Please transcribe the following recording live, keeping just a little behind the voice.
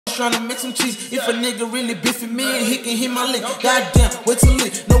Trying to make some cheese. If a nigga really biffing me and he can hit my lick. Goddamn, wait till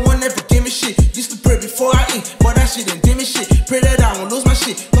lit. No one ever give me shit. Used to pray before I eat, but that shit ain't Demi shit. Pray that I won't lose my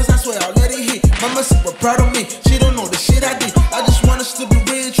shit, cause I swear I'll let it hit. Mama super proud of me. She don't know the shit I did. I just want us to be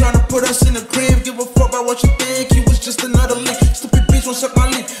real, trying to put us in the crib. Give a fuck about what you think. He was just another link. Stupid bitch won't suck my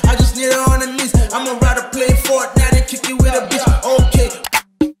lip. I just need her on the list. I'ma rather play for it now than kick it with a bitch. Okay.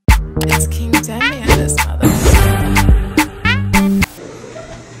 It's King Demi and this mother.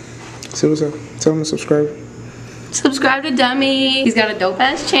 See what's up? Tell him to subscribe. Subscribe to Demi. He's got a dope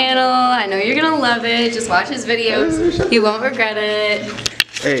ass channel. I know you're gonna love it. Just watch his videos. You won't regret it.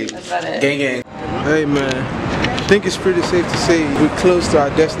 Hey, that's about it. Gang gang. Hey man, I think it's pretty safe to say we're close to our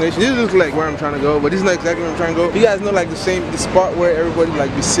destination. This looks like where I'm trying to go, but this is not exactly where I'm trying to go. You guys know like the spot where everybody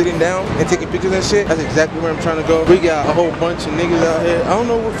like be sitting down and taking pictures and shit? That's exactly where I'm trying to go. We got a whole bunch of niggas out here. I don't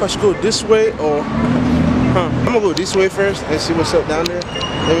know if I should go this way or I'm gonna go this way first and see what's up down there.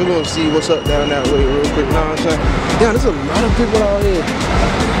 Then we're gonna see what's up down that way real quick. Know what I'm saying? Yeah, there's a lot of people out here.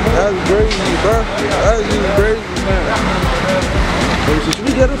 That's crazy, bro. That's just crazy, man. Should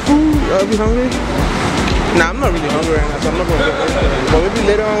we get a food? Are we hungry? Nah, I'm not really hungry right now, so I'm not gonna get anything. But maybe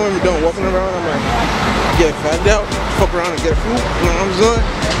later on when we're done walking around, I might get fatted out, fuck around and get a food. You know what I'm saying?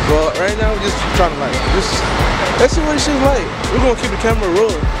 But right now, we're just trying to like, let's see what this shit's like. We're gonna keep the camera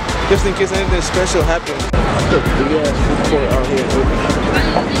rolling. Just in case anything special happens. Big ass food court out here.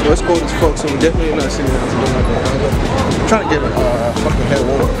 It's cold as fuck, so we're definitely not sitting down to do nothing. I'm trying to get a fucking head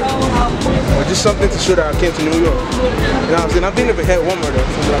warmer. Or just something to show that I came to New York. You know what I'm saying? I've been never head warmer though.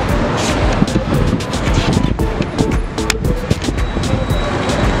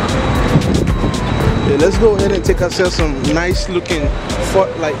 Yeah, let's go ahead and take ourselves some nice looking,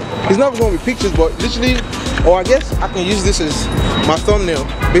 like, it's not going to be pictures, but literally, or I guess I can use this as my thumbnail,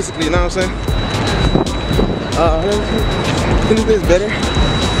 basically, you know what I'm saying? I think this is better.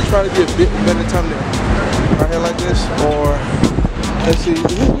 Try to get a bit better thumbnail. Right here like this, or let's see, is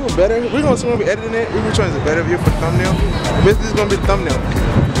this view better? We're going to be editing it. We're trying to get a better view for the thumbnail. Basically, this is going to be the thumbnail.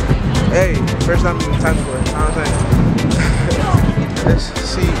 Hey, first time in Times Square, you know what I'm saying? Let's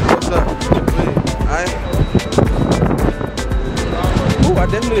see what's up with it. Ooh, I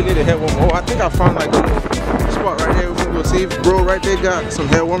definitely need a head warmer. Oh, I think I found like a spot right here. We're gonna go see if bro right there got some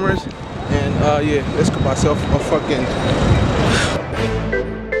head warmers. And yeah, let's get myself a fucking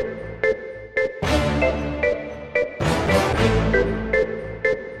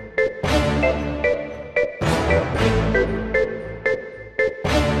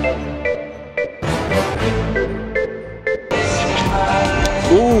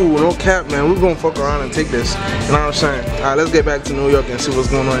ooh, no cap, man. We're gonna fuck around and take this. You know what I'm saying? Alright, let's get back to New York and see what's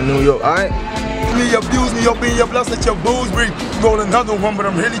going on in New York. Alright? Me abuse me, up in your blast, let your booze breathe. Roll another one, but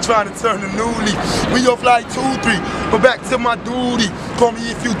I'm really trying to turn a new leaf. We off like 2-3, but back to my duty. Call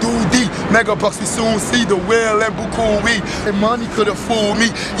me if you do D. Mega bucks, we soon see the whale and buku weed. And money could've fooled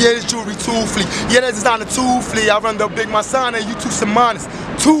me. Yeah, this jewelry too flea. Yeah, that's not a too flea. I run the big Masana, you two semanas.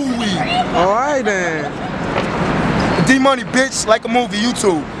 2 weed. Alright then. D-Money, bitch, like a movie,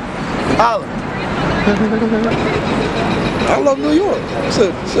 YouTube. Holla. I love New York. It's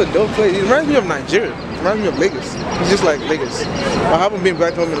a dope place. It reminds me of Nigeria. It reminds me of Lagos. It's just like Lagos. I haven't been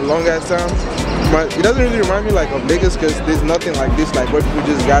back home in a long ass time. But it doesn't really remind me like of Lagos because there's nothing like this, like where people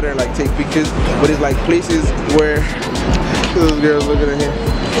just gather and like take pictures. But it's like places where those girls looking at him.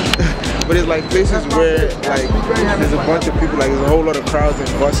 But it's like places where like there's a bunch of people, like there's a whole lot of crowds and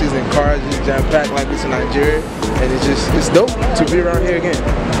buses and cars just jam packed like this in Nigeria, and it's dope to be around here again.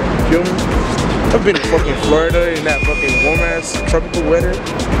 Feel me? I've been to fucking Florida in that fucking warm ass tropical weather.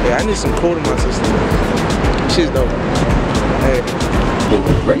 Yeah, I need some cold in my system. Shit's dope. Hey.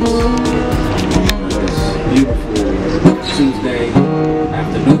 Beautiful Tuesday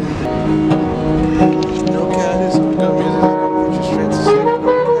afternoon. Okay, there's some good music. I'm just straight to sleep.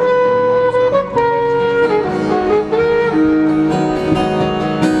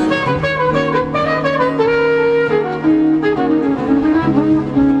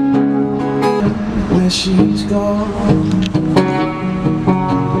 She's gone.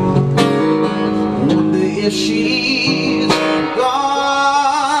 Wonder if she's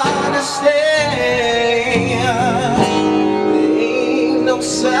gonna stay. There ain't no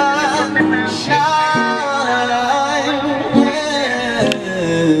sunshine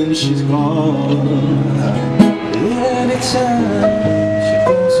when she's gone. Anytime she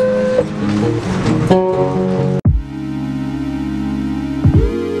goes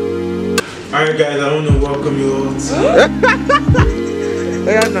Alright guys, I want to welcome you all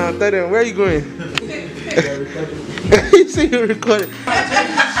Hey, I know, where are you going? You see you recording. We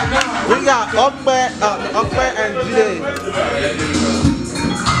got Ukbe and Jide.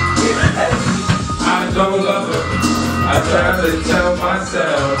 no lover. I try to tell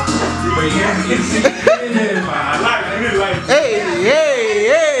myself, but yeah, you see it in my life. I really like it. Hey.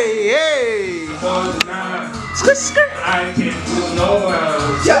 I can't do no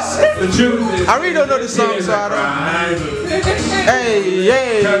else. The truth is, I really don't know this song, so I don't. Hey.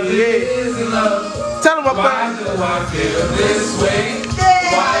 Tell him what. Why do I feel this way?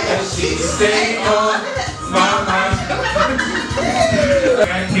 Why does she stay on my mind?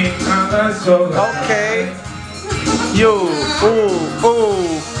 I can't count us so. Okay. Yo. Ooh.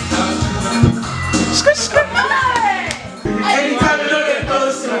 Anytime you look at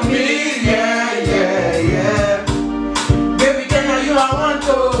close to me, yeah. Baby, can you I want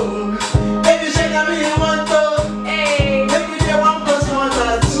to? Baby, shake me, you want to? Hey. Baby, they 1 + 1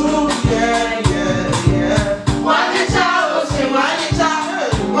 = 2, yeah. One child, say one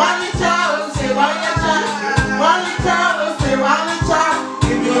child. One child, say one child. One child, say one child.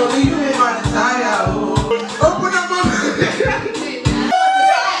 If you only you ain't my desire, oh. Open up,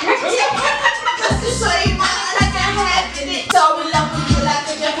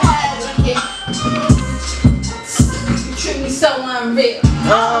 So unreal.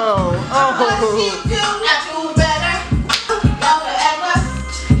 Oh. I do better. Now forever.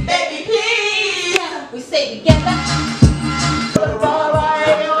 Baby, please. We stay together.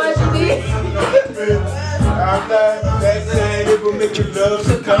 I'm not that sad, it will make you love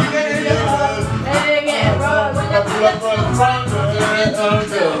to come in love.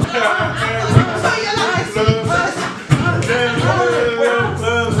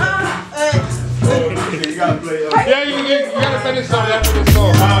 Yeah, you gotta finish on after this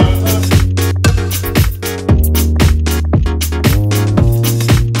song.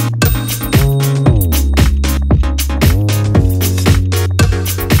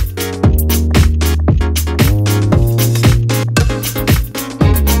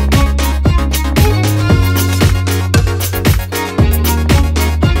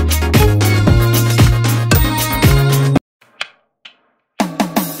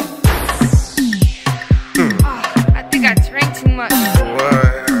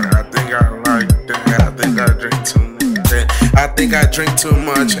 I drink too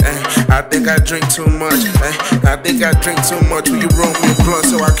much, I think I drink too much, I think I drink too much. Will you roll me a blunt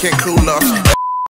so I can't cool off?